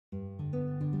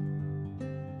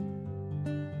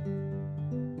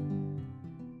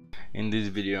In this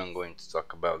video I'm going to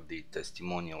talk about the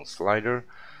testimonial slider,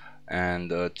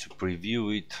 and to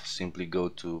preview it simply go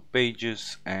to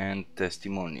Pages and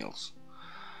Testimonials.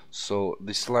 So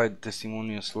the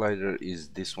testimonial slider is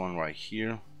this one right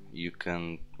here. You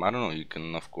can, you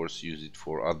can of course use it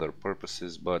for other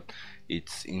purposes, but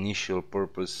its initial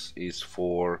purpose is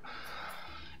for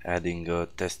adding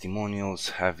testimonials,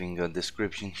 having a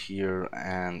description here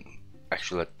and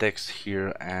actually a text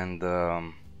here, and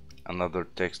another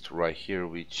text right here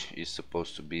which is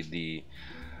supposed to be the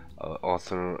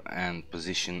author and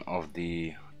position of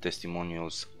the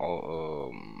testimonials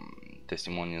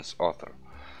author.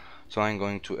 So I'm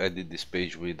going to edit this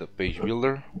page with the page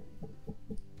builder,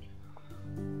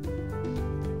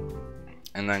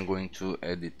 and I'm going to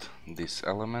edit this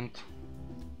element.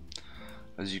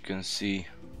 As you can see,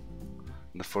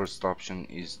 the first option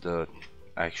is the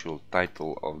actual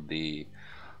title of the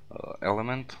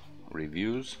element,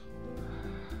 reviews.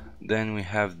 Then we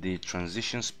have the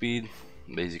transition speed,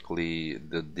 basically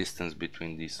the distance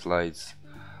between these slides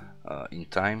in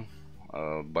time.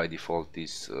 By default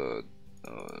is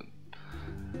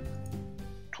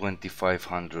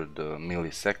 2500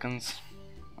 milliseconds.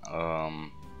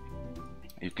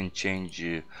 You can change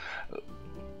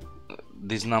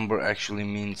this number actually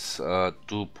means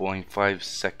 2.5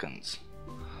 seconds.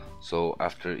 So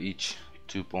after each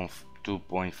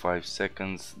 2.5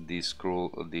 seconds the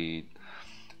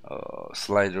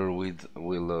slider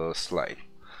will slide.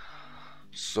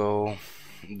 So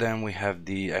then we have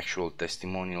the actual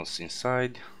testimonials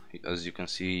inside. As you can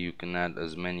see, you can add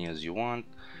as many as you want.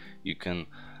 You can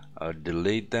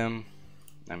delete them.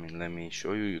 Let me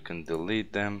show you. You can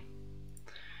delete them,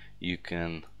 you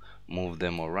can move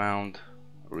them around,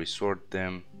 resort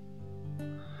them,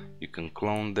 you can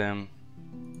clone them,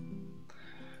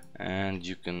 and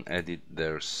you can edit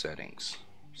their settings.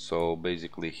 So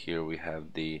basically here we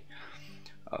have the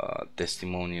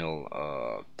testimonial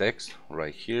text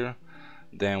right here.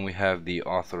 Then we have the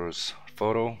author's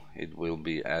photo. It will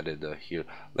be added here,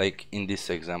 like in this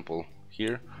example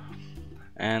here,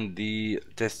 and the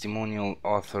testimonial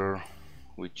author,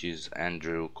 which is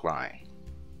Andrew Klein,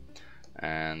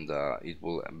 and it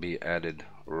will be added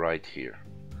right here.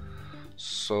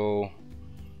 So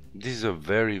this is a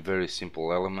very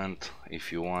simple element.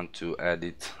 If you want to add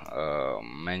it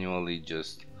manually,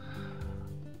 just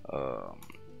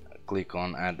click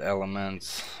on add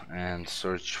elements and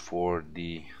search for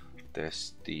the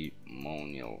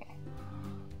testimonial,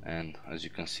 and as you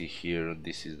can see here,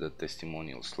 this is the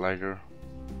testimonial slider.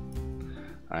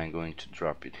 I'm going to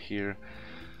drop it here,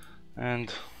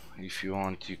 and if you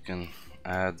want you can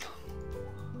add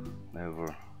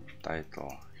whatever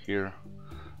title here,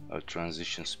 a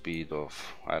transition speed of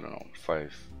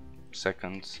 5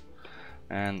 seconds,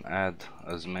 and add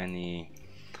as many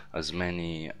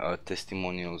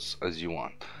testimonials as you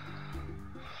want.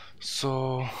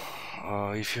 So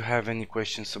if you have any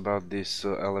questions about this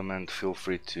element, feel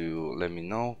free to let me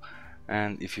know,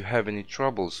 and if you have any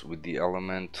troubles with the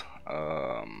element,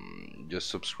 just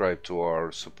subscribe to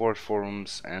our support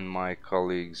forums, and my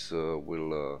colleagues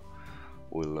will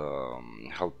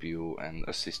help you and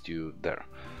assist you there.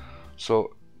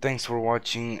 So thanks for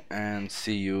watching, and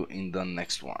see you in the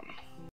next one.